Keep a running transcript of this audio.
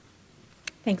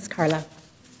Thanks, Carla.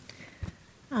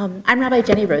 I'm Rabbi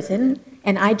Jenny Rosen,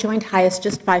 and I joined HIAS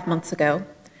just 5 months ago,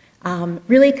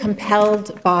 really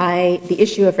compelled by the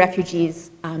issue of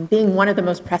refugees being one of the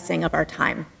most pressing of our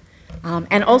time,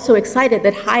 and also excited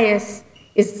that HIAS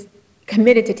is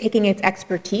committed to taking its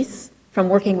expertise from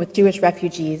working with Jewish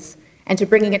refugees and to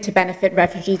bringing it to benefit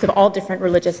refugees of all different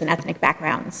religious and ethnic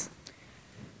backgrounds.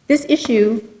 This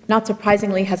issue, not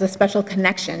surprisingly, has a special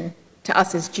connection to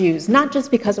us as Jews, not just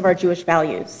because of our Jewish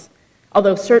values,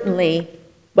 although certainly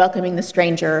welcoming the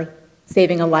stranger,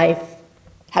 saving a life,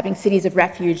 having cities of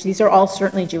refuge, these are all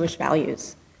certainly Jewish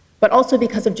values, but also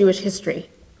because of Jewish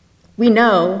history. We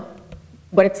know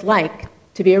what it's like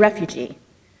to be a refugee.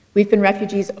 We've been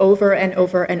refugees over and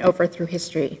over and over through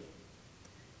history.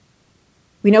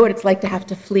 We know what it's like to have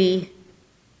to flee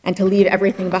and to leave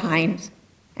everything behind,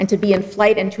 and to be in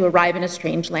flight and to arrive in a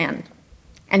strange land,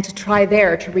 and to try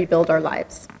there to rebuild our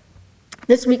lives.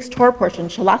 This week's Torah portion,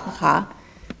 Shalach,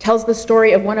 tells the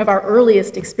story of one of our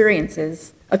earliest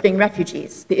experiences of being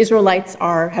refugees. The Israelites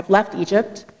have left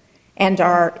Egypt and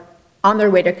are on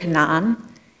their way to Canaan,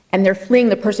 and they're fleeing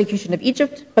the persecution of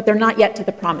Egypt, but they're not yet to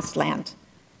the promised land.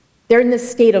 They're in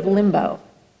this state of limbo,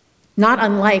 not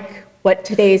unlike what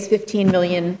today's 15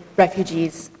 million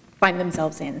refugees find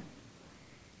themselves in.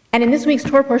 And in this week's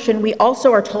Torah portion, we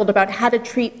also are told about how to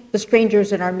treat the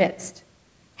strangers in our midst.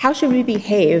 How should we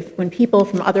behave when people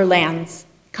from other lands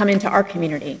come into our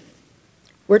community?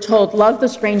 We're told, love the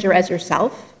stranger as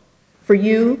yourself. For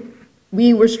you,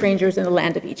 we were strangers in the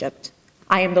land of Egypt.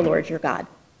 I am the Lord your God.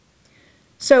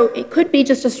 So it could be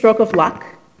just a stroke of luck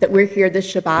that we're here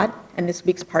this Shabbat and this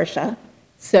week's Parsha,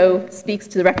 so speaks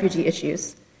to the refugee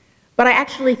issues. But I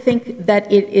actually think that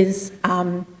it is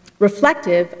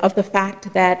reflective of the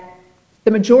fact that the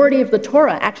majority of the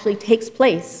Torah actually takes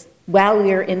place while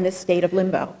we are in this state of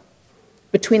limbo,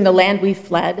 between the land we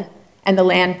fled and the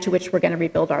land to which we're going to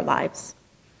rebuild our lives.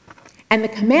 And the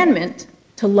commandment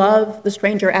to love the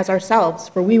stranger as ourselves,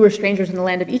 for we were strangers in the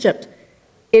land of Egypt,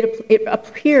 it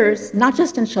appears not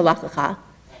just in Shalach,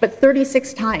 but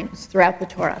 36 times throughout the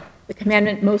Torah, the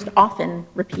commandment most often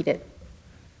repeated.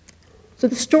 So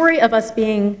the story of us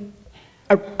being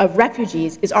of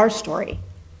refugees is our story,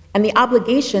 and the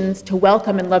obligations to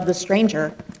welcome and love the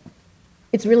stranger,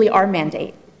 it's really our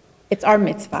mandate. It's our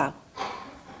mitzvah.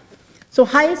 So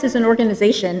HIAS is an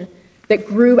organization that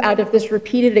grew out of this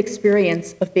repeated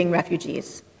experience of being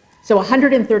refugees. So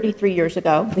 133 years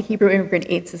ago, the Hebrew Immigrant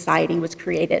Aid Society was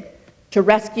created to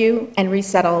rescue and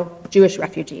resettle Jewish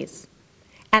refugees.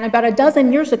 And about a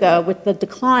dozen years ago, with the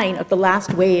decline of the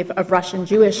last wave of Russian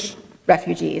Jewish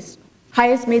refugees,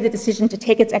 HIAS made the decision to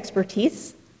take its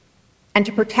expertise and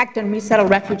to protect and resettle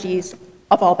refugees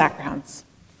of all backgrounds.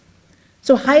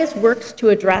 So HIAS works to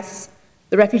address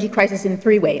the refugee crisis in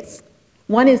 3 ways.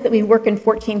 One is that we work in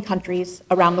 14 countries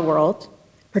around the world,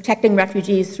 protecting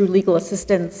refugees through legal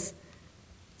assistance,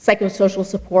 psychosocial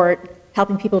support,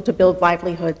 helping people to build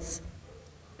livelihoods,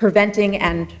 preventing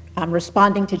and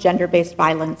responding to gender-based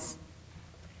violence.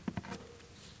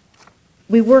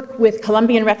 We work with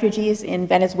Colombian refugees in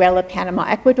Venezuela, Panama,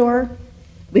 Ecuador.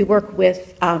 We work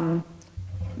with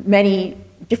many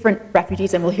different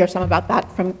refugees, and we'll hear some about that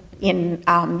in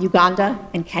Uganda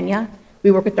and Kenya.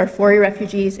 We work with Darfuri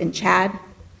refugees in Chad.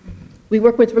 We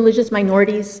work with religious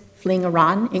minorities fleeing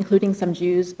Iran, including some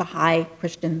Jews, Baha'i,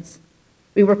 Christians.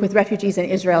 We work with refugees in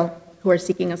Israel who are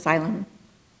seeking asylum.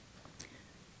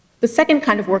 The second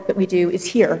kind of work that we do is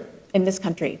here in this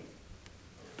country.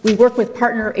 We work with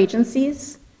partner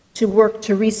agencies to work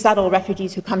to resettle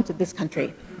refugees who come to this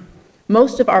country.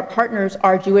 Most of our partners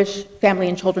are Jewish family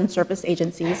and children's service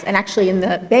agencies, and actually in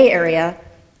the Bay Area,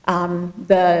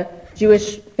 the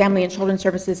Jewish Family and Children's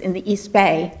Services in the East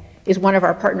Bay is one of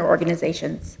our partner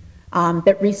organizations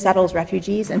that resettles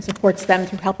refugees and supports them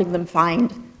through helping them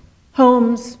find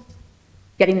homes,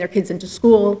 getting their kids into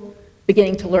school,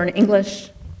 beginning to learn English,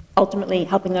 ultimately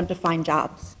helping them to find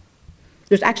jobs.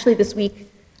 There's actually this week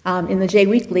in the J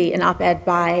Weekly an op-ed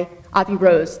by Avi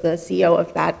Rose, the CEO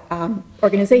of that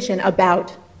organization,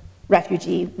 about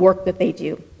refugee work that they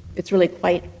do. It's really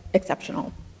quite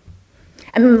exceptional.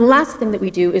 And then the last thing that we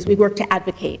do is we work to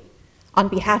advocate on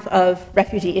behalf of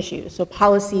refugee issues. So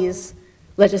policies,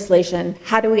 legislation,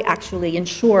 how do we actually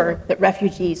ensure that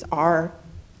refugees are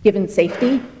given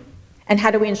safety? And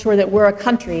how do we ensure that we're a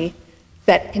country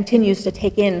that continues to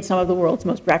take in some of the world's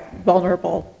most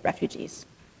vulnerable refugees?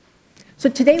 So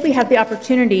today we have the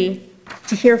opportunity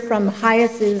to hear from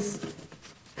HIAS's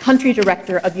country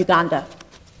director of Uganda,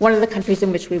 one of the countries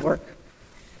in which we work.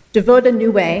 Devota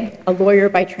Nuwe, a lawyer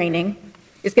by training,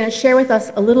 is going to share with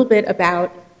us a little bit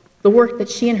about the work that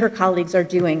she and her colleagues are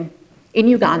doing in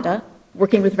Uganda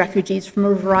working with refugees from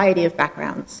a variety of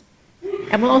backgrounds.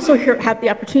 And we'll also have the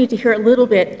opportunity to hear a little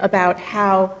bit about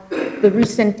how the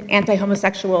recent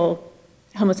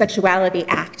Homosexuality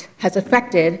Act has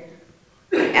affected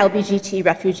LGBT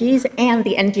refugees and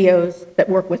the NGOs that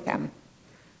work with them.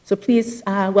 So please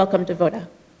welcome Devota.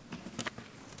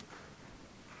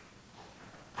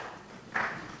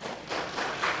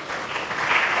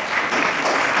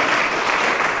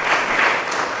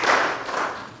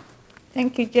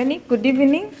 Thank you, Jenny. Good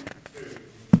evening.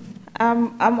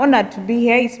 I'm honored to be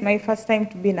here. It's my first time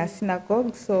to be in a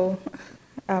synagogue, so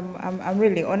I'm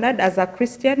really honored. As a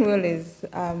Christian, we always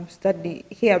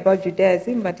hear about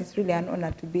Judaism, but it's really an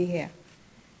honor to be here.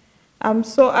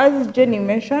 So as Jenny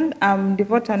mentioned, I'm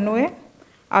Devota Nuwe.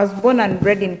 I was born and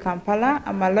bred in Kampala.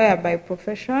 I'm a lawyer by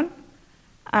profession,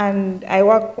 and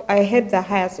I head the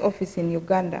HIAS office in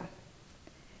Uganda.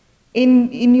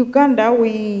 In Uganda,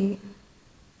 we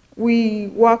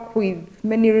work with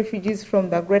many refugees from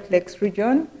the Great Lakes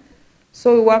region.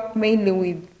 So we work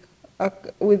mainly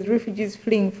with refugees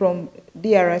fleeing from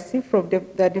DRC, from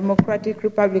the Democratic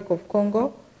Republic of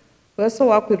Congo. We also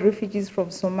work with refugees from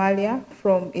Somalia,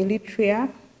 from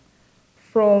Eritrea,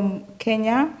 from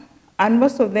Kenya, and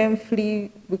most of them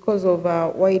flee because of a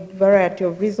wide variety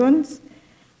of reasons.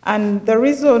 And the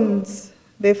reasons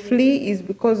they flee is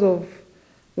because of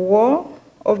war,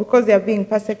 or because they are being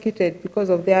persecuted because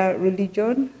of their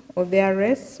religion, or their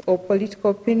race, or political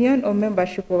opinion, or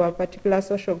membership of a particular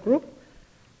social group.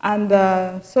 And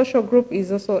the social group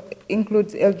also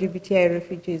includes LGBTI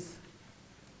refugees.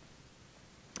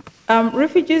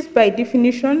 Refugees, by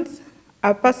definition,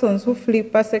 are persons who flee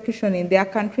persecution in their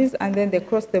countries and then they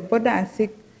cross the border and seek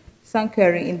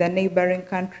sanctuary in the neighboring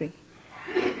country.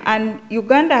 And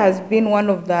Uganda has been one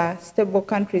of the stable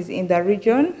countries in the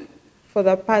region. For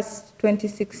the past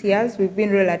 26 years, we've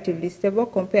been relatively stable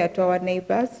compared to our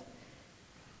neighbors.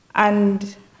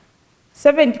 And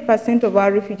 70% of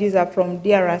our refugees are from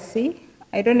DRC.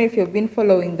 I don't know if you've been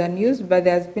following the news, but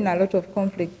there's been a lot of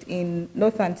conflict in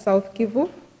North and South Kivu,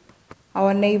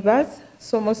 our neighbors.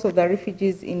 So most of the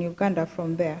refugees in Uganda are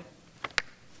from there.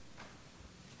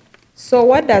 So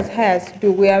what does HIAS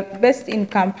do? We are based in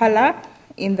Kampala,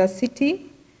 in the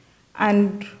city,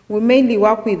 and we mainly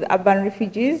work with urban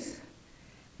refugees.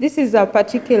 This is a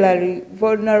particularly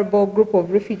vulnerable group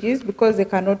of refugees because they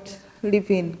cannot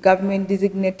live in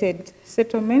government-designated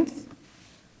settlements.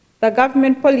 The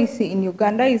government policy in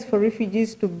Uganda is for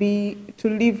refugees to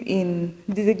live in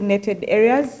designated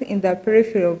areas in the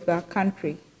periphery of the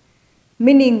country,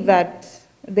 meaning that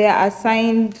they are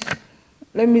assigned,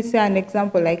 let me say an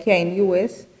example, like here in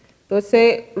US, they'll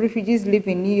say refugees live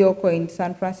in New York or in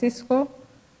San Francisco,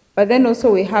 but then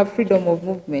also we have freedom of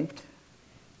movement.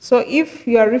 So if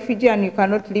you are a refugee and you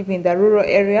cannot live in the rural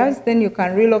areas, then you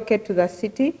can relocate to the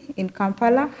city in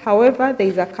Kampala. However, there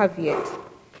is a caveat.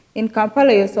 In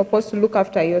Kampala, you're supposed to look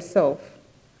after yourself,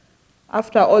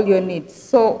 after all your needs.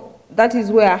 So that is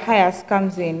where HIAS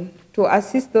comes in, to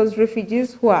assist those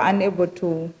refugees who are unable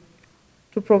to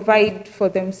provide for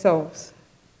themselves.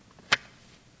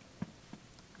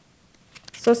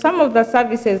 So some of the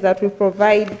services that we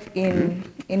provide in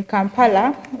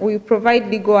Kampala, we provide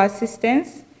legal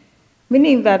assistance,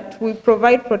 meaning that we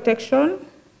provide protection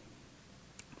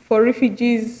for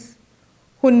refugees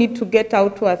who need to get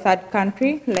out to a third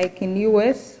country, like in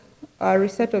US,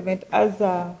 resettlement, as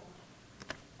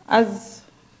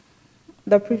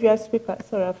the previous speaker,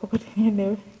 sorry, I forgot your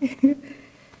name.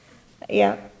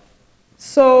 Yeah.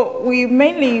 So we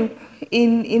mainly,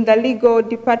 in the legal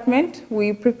department,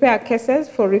 we prepare cases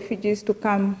for refugees to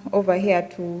come over here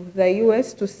to the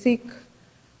US to seek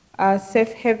a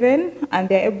safe haven, and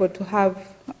they're able to have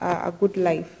a good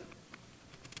life.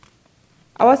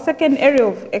 Our second area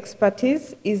of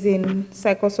expertise is in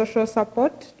psychosocial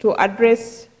support to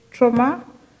address trauma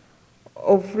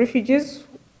of refugees,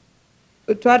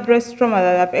 to address trauma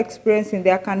that they've experienced in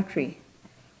their country.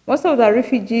 Most of the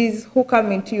refugees who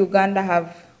come into Uganda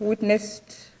have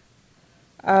witnessed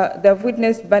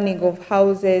burning of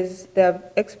houses, they've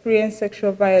experienced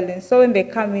sexual violence. So when they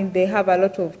come in, they have a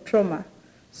lot of trauma.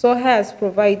 So HIAS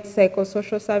provides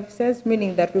psychosocial services,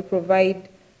 meaning that we provide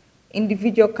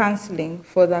individual counseling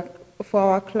for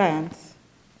our clients.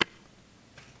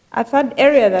 A third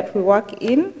area that we work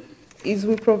in is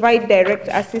we provide direct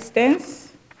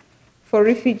assistance for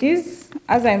refugees.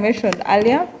 As I mentioned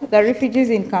earlier, the refugees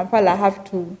in Kampala have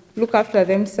to look after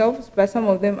themselves, but some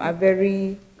of them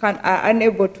are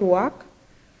unable to work.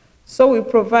 So we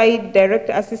provide direct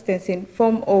assistance in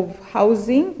form of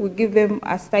housing. We give them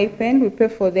a stipend, we pay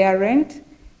for their rent.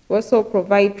 We also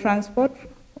provide transport.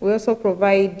 We also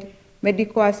provide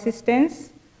medical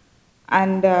assistance.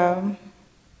 And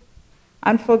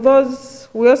for those,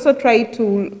 we also try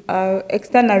to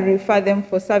externally refer them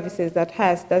for services that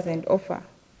HIAS doesn't offer.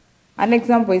 An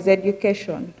example is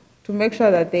education, to make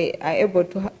sure that they are able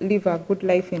to live a good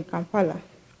life in Kampala.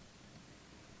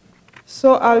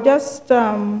 So I'll just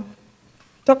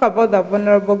talk about the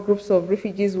vulnerable groups of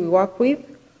refugees we work with.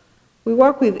 We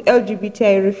work with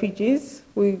LGBTI refugees.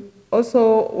 We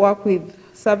also work with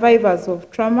survivors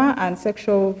of trauma and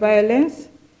sexual violence.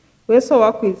 We also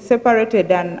work with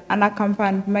separated and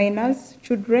unaccompanied minors,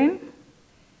 children.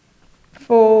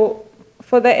 For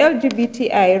the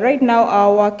LGBTI, right now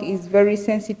our work is very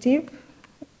sensitive.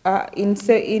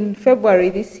 In February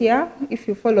this year, if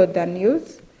you followed the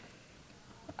news,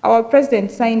 our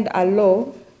president signed a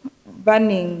law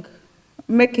banning,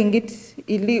 making it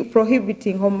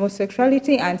prohibiting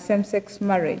homosexuality and same-sex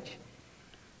marriage.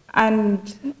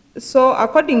 And so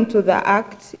according to the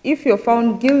act, if you're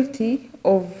found guilty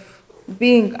of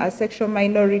being a sexual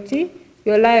minority,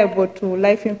 you're liable to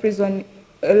life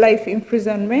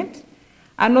imprisonment.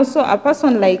 And also a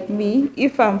person like me,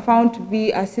 if I'm found to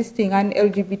be assisting an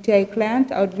LGBTI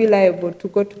client, I would be liable to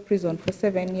go to prison for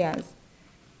 7 years.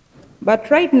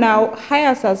 But right now,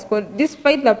 HIAS has got,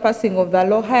 despite the passing of the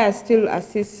law, HIAS still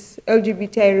assists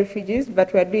LGBTI refugees,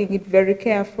 but we're doing it very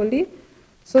carefully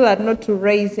so that not to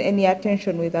raise any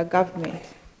attention with the government.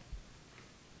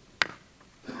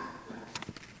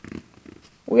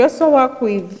 We also work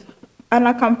with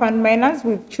unaccompanied minors,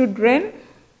 with children.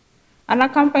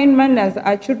 Unaccompanied minors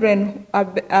are children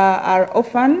who are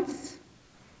orphans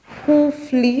who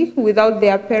flee without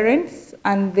their parents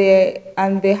and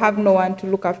they have no one to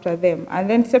look after them. And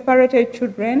then separated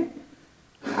children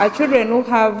are children who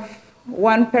have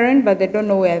one parent but they don't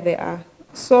know where they are.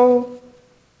 So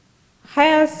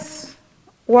HIAS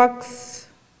works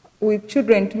with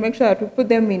children to make sure that we put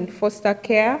them in foster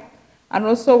care, and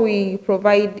also we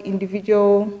provide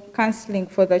individual counseling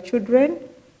for the children,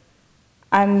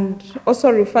 and also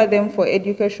refer them for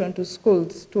education to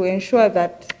schools to ensure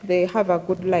that they have a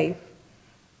good life.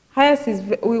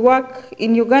 We work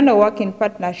in Uganda, work in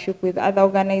partnership with other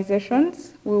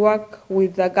organizations. We work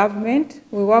with the government.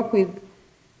 We work with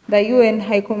the UN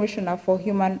High Commissioner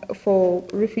for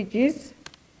Refugees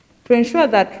to ensure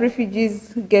that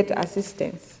refugees get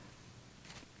assistance.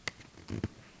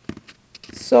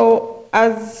 So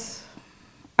as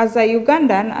a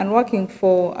Ugandan and working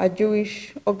for a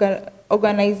Jewish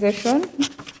organization,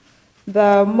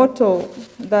 the motto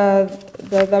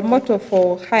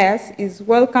for HIAS is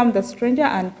welcome the stranger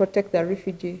and protect the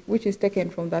refugee, which is taken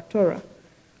from the Torah.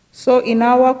 So in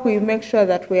our work, we make sure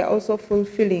that we are also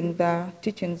fulfilling the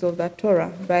teachings of the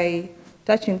Torah by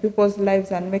touching people's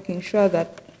lives and making sure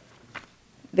that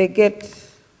they get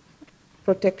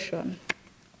protection.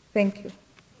 Thank you.